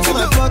get money for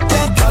my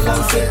pocket,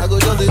 balance it. I go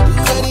just do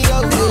any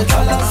of it,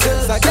 balance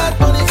it. As I get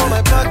money for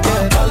my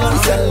pocket,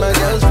 balance it. And my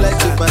girls flex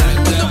to Paris.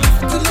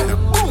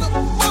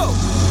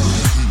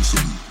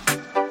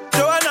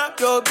 Joanna,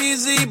 your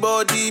busy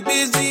body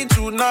busy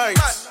tonight.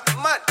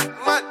 Mad.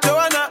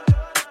 Joanna,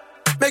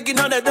 making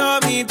all the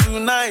dummy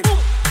tonight.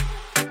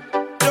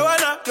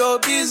 Joanna, your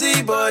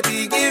busy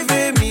body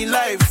giving me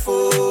life,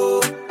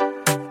 oh,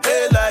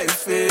 hey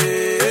life,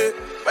 hey.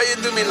 Why you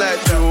do me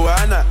like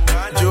Joanna,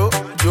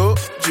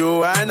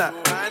 Joanna?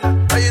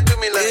 Why you do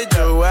me like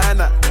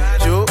Joanna,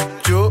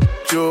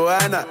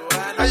 Joanna?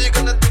 How you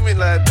gonna do me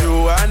like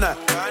Joanna,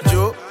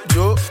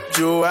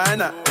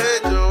 Joanna? Hey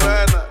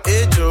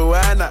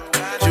Joanna,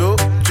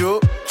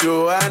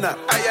 Joanna?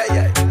 Ay.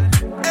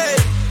 Hey,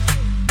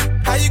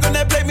 how you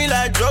gonna play me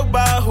like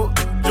Drogba, ho?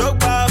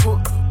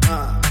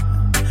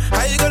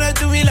 How you gonna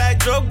do me like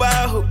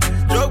Drogba, ho?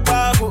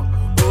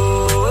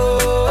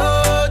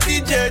 Oh,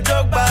 DJ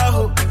Drogba,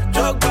 ho.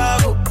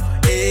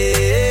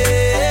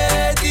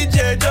 Hey,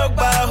 DJ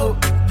Drogba, ho.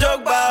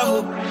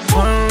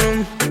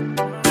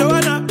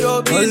 Joanna,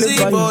 your busy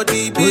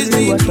body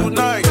busy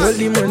tonight.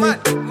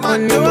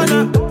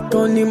 Joanna,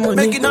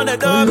 making all the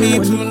dummy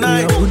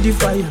tonight.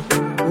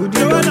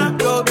 Joanna,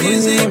 your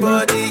busy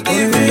body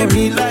giving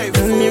me life.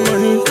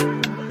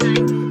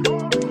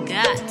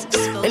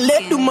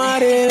 Let the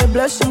mare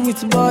bless you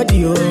with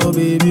body, oh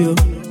baby. Oh.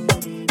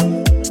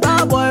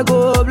 Star boy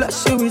go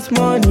bless you with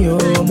money,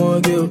 oh my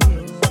girl.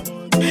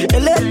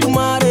 Let the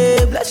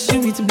mare bless you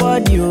with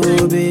body,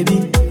 oh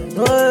baby.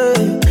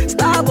 Oh,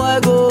 star boy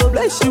go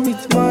bless you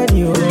with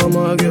money, oh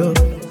my girl.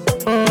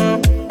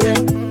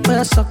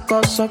 Yeah,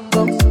 sucker,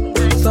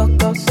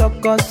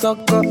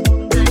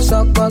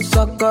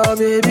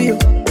 baby.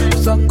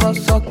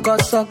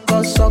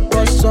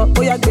 Sucker,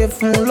 oh yeah, give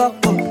him lock.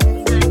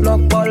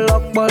 Lock.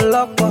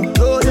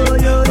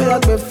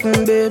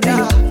 Baby.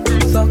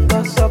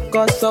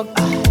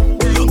 Sucker.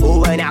 Oh,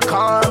 when I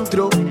come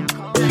through,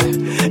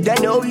 they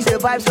know we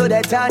survive, so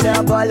they turn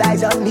up all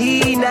eyes on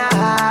me now.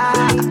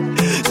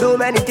 So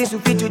many things we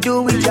fit to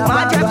do with your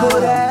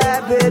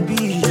mama,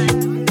 baby.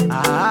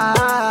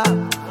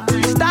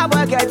 Stop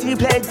getting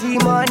plenty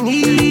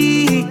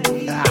money.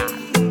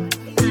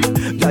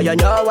 Yeah, you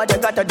know what you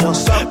gotta do.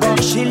 Sucker.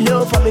 She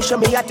love for me, show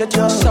me how to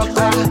do.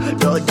 Sucker.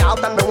 No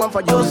doubt I'm the one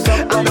for you.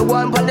 Sucker. I'm the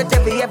one on the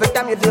TV every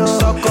time you do.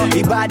 Sucker.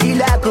 Your body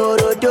like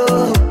Orodo.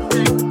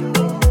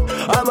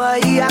 I'm a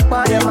yak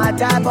my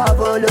type of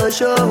polo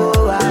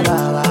show.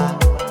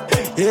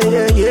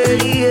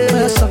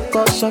 Yeah.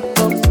 Sucker,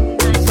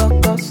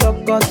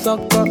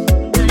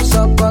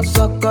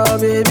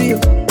 baby.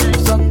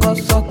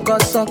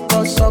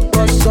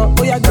 Sucker.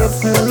 Oh, yeah,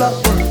 give me lock.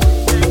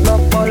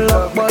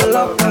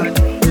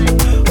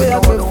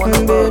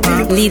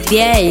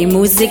 L'idea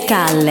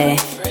musicale,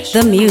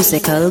 the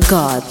musical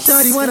gods.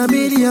 Shawty want $1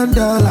 million.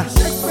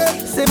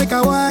 Say make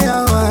a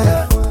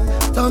wire.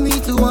 Tell me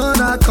to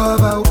wanna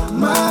cover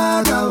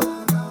my girl.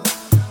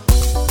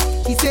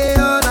 He say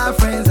all our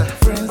friends are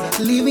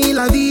living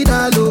la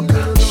vida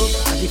loca.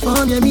 She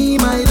found me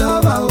my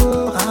lover.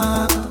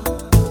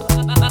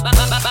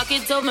 Back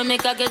it up, me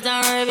make a get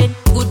and rev it.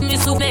 Good me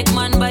soup, make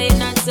man buy it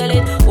and sell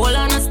it. Hold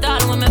on a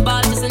stall when me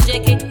ball this and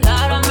check it.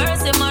 Lord of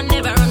mercy, man,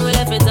 never run with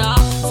left it off.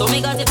 So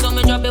me got it, so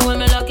me drop it when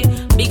me lock it.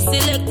 Big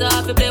selector,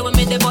 if you play with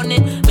me, they bun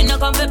it. Me no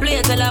come for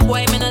play, tell a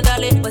boy me no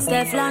dolly. But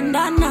Steph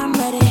London, I'm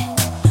ready.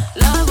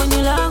 Love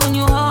when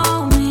you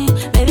hold me.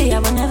 Baby, I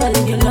will never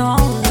leave you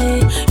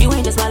lonely. You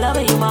ain't just my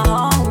lover, you my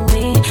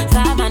homie.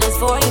 5 minus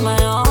 4, you my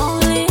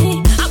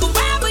only. I will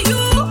ride for you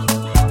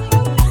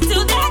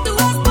till death do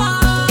us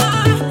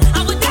part. I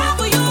would die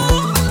for you.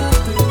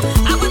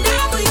 I would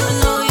die for you. I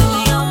know you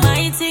be on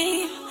my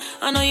team.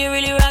 I know you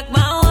really rock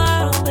my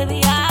world,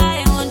 baby.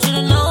 I want you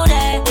to know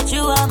that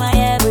you are my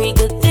every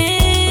good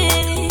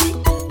thing.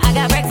 I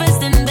got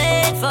breakfast in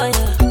bed for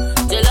you,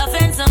 jollof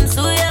and some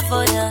suya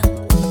for you.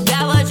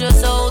 Your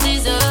soul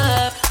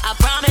deserve. I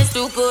promise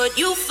to put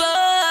you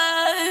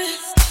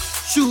first.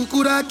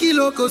 Shukura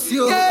kilo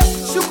kosio, yeah.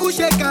 Shuku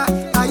sheka,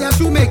 aya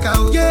shumeka,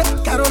 oh. Yeah.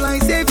 Caroline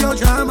save your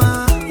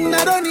drama.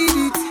 I don't need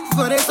it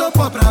for the soap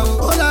opera.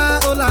 Hola,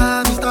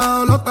 Mr.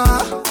 Olopa.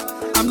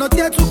 I'm not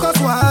here to cause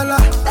wahala.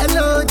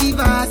 Hello,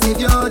 diva,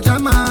 save your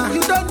drama.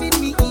 You don't need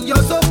me in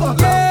your soap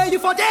opera. Yeah, you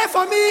for there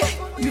for me.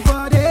 You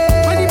for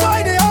there. When the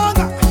boy they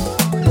hunger,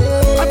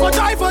 yeah. I for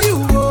die for you.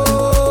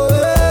 Oh,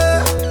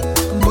 yeah.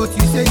 But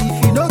you say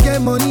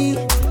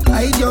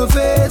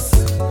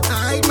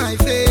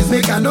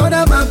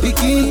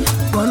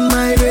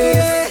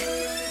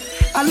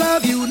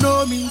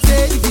know me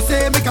say if you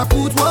say make I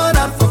put one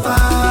out for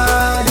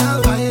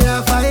fire,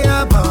 fire,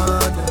 fire,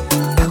 burn.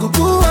 I go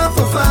put one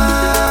for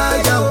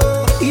fire.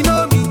 You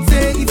know me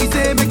say if you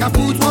say make I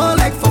put one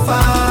like for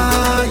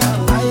fire,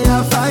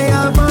 fire,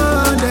 fire,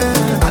 burn.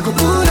 I go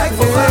put like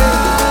for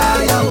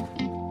fire.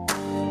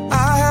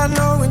 I had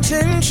no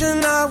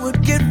intention I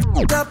would get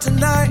f***ed up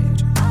tonight.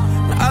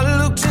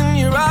 I looked in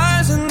your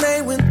eyes and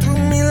they went through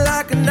me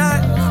like a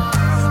knife.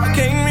 I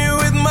came here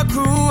with my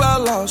crew, I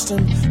lost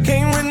them.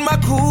 Came with my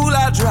cool,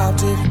 I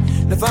dropped it.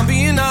 And if I'm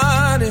being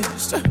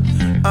honest,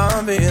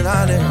 I'm being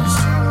honest.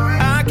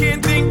 I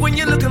can't think when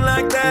you're looking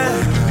like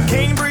that.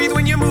 Can't breathe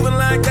when you're moving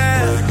like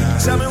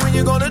that. Tell me when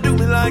you're gonna do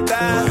me like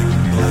that.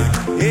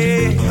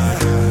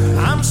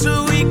 Yeah, I'm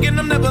so weak and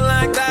I'm never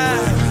like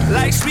that.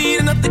 Like speed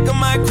and I think I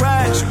might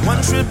crash.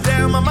 One trip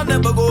down, I might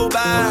never go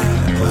back.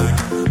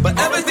 But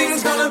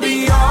everything's gonna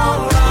be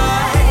alright.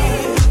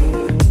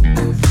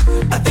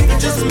 I think I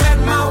just met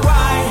my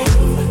wife.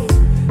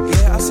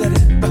 Yeah, I said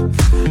it.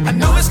 I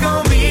know it's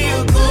gonna be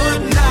a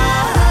good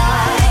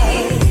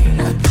night.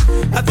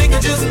 I think I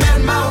just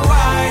met my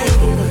wife.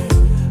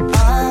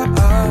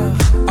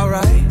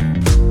 Alright.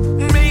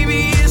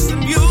 Maybe it's the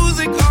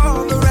music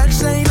or the red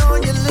stain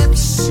on your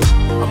lips.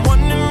 I'm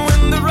wondering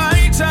when the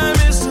right time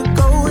is to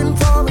go in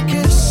for a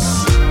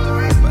kiss.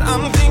 But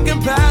I'm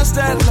thinking past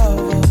that,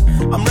 lover.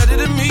 I'm ready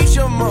to meet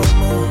your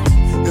mama.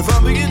 If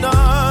I'm being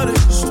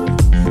honest,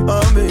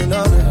 I'm being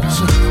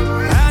honest.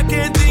 I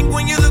can't think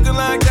when you're looking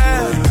like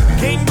that.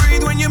 Can't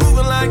breathe when you're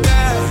moving like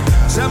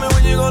that. Tell me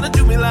when you're gonna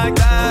do me like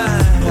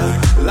that.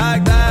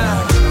 Like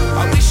that.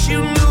 I wish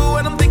you knew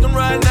what I'm thinking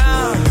right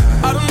now.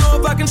 I don't know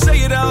if I can say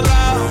it out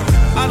loud.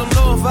 I don't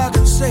know if I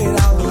can say it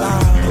out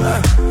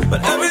loud.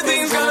 But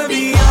everything's gonna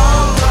be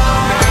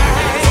alright.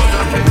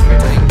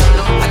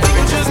 I think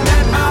I just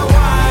met my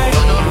wife.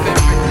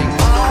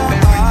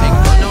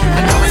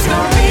 I know it's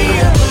gonna be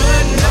a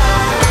good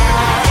night.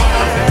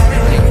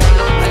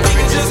 I think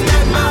I just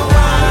met my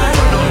wife.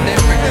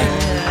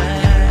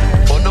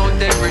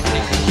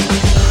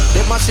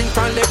 Them machine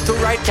from left to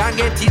right, can't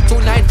get it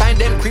tonight. Find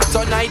them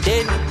kryptonite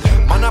then.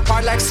 Man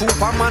apart like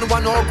Superman,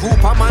 one or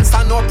group a man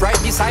stand up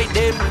right beside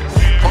them.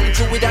 Come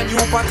through with a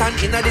new pattern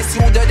in the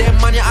suit of them.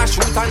 Man, you a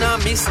shoot and a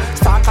miss.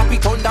 Start up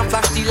it thunder,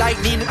 flash the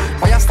lightning.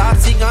 Fire start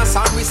sing and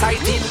song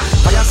reciting.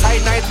 Fire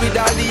side night with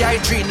all the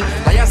hydrant.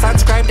 Fire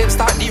subscribe them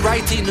start the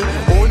writing.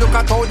 Oh, look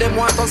at how them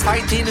want us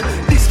fighting.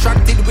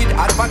 Distracted with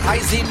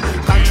advertising.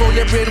 Control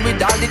the brain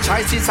with all the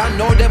choices. And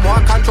now them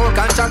want control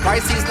conscious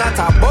prices. Not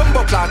a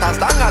bumbo clot as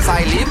long as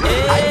I live.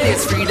 I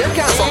place free, them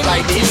can't stop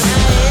like this.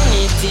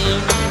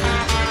 Anything.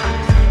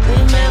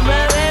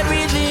 Remember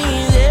everything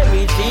is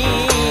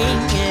everything,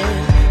 yeah.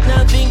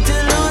 Nothing to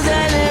lose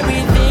and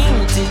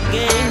everything to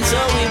gain. So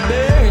we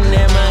burn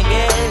them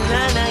again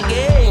and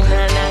again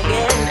and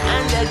again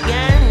and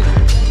again.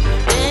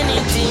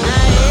 Anything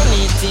or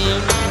anything.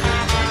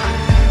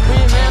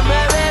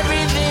 Remember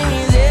everything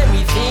is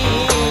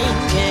everything,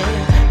 yeah.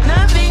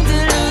 Nothing to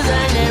lose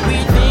and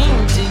everything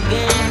to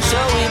gain. So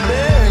we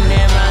burn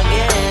them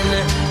again,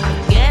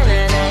 again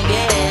and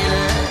again.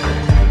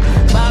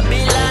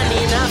 Babylon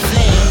in a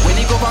flame.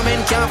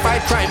 Government can't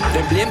fight crime.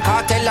 Them blame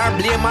cartel or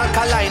blame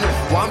alkaline.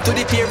 Warm to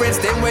the parents,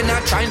 them when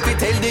not trying to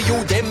tell the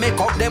youth, them make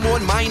up them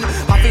own mind.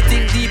 Have to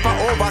think deeper,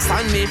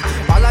 overstand me.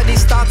 All of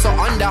this starts so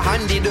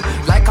underhanded.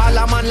 Like all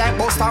a man like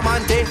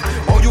Bustamante.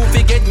 Or you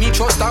forget me,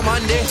 trust a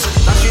man de.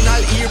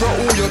 National hero,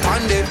 who you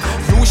tande.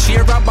 You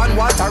share a and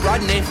Walter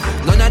Rodney.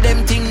 None of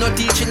them think no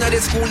teaching at the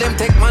school. Them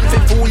take man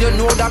for fool, you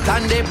know the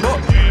plan de. But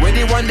when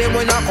they want them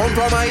when I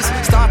compromise.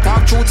 Start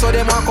talk truth so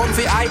them want come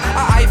for eye.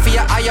 A eye for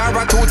your eye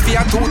or a tooth for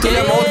your tooth. Till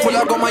them out full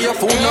of gum and your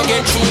food no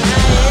get through.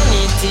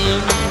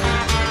 Anything.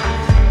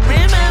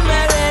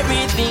 Remember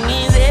everything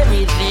is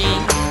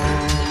everything.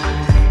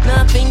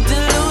 Nothing to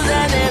lose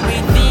and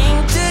everything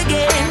to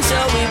gain. So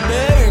we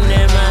burn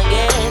them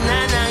again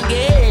and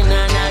again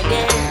and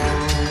again.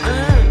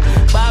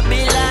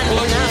 Babylon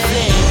in a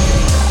flame.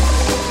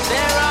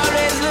 They're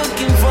always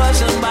looking for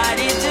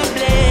somebody to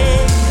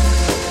blame.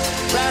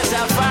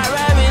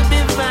 Rastafari will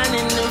be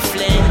fanning the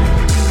flame.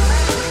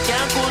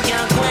 Can't cool,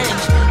 can't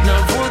quench. No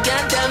fool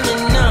can't tell me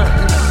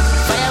nothing.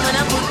 Fireman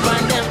I put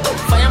on them.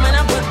 Fireman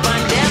I put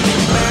on them.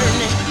 It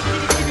burning.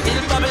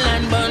 Till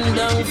Babylon burn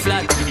down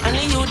flat. And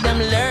the youth them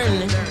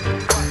learn.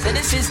 Say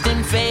the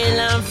system fail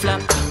and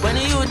flop. When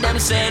the youth them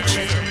search.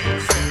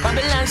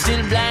 Babylon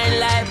still blind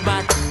like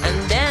bat. And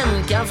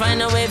them can't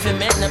find a way to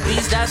make no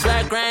peace. That's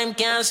why crime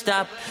can't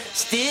stop.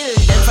 Still,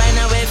 them find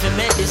a way to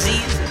make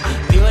disease.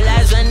 Pure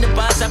lies when the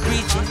past are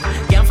preaching.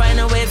 Can't find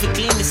a way to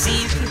clean the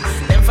seas.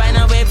 Them find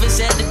a way to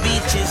set the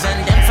beaches.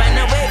 And them find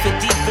a way to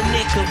deep the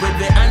nickel. With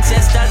the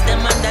ancestors, them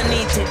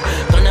underneath it.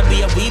 Gonna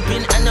be a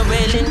weeping and a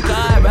wailing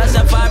car.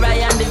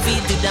 Rastafari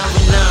undefeated. And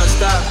we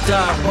non-stop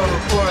talk.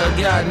 Poor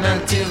God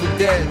until we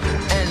dead.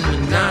 And we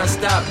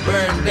non-stop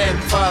burn them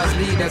false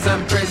leaders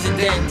and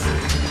presidents.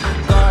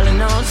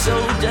 Calling on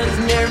soldiers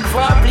near and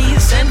far,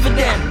 please send for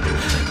them.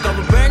 Cause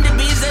we burn the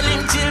bees and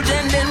them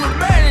children, then we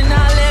burning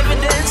all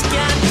evidence.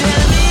 Can't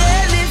tell me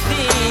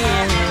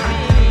anything.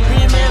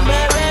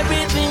 Remember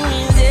everything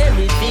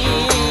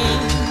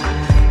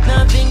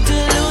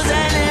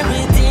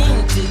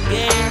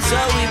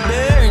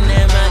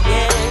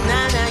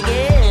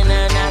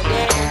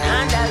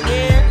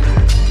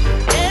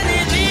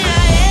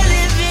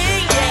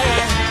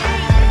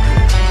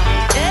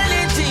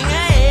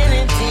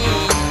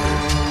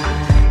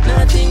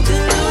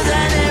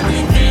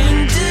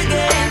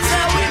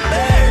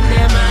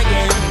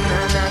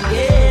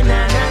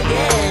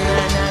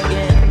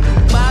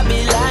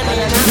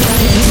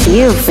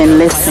You've been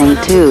listening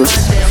to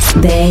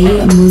Day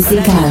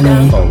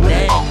Musicale.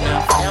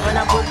 Fireman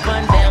I put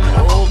on them,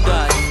 oh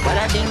God, what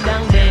a ding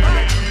dong bang,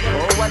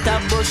 oh what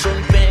a bush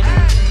and bang.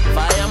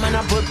 Fireman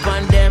I put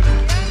on them,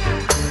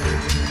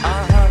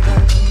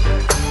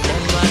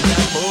 them was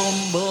a boom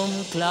boom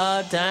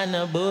cloth and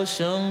a bush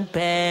and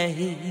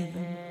bang.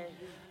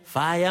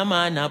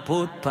 Fireman I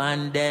put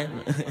on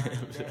them.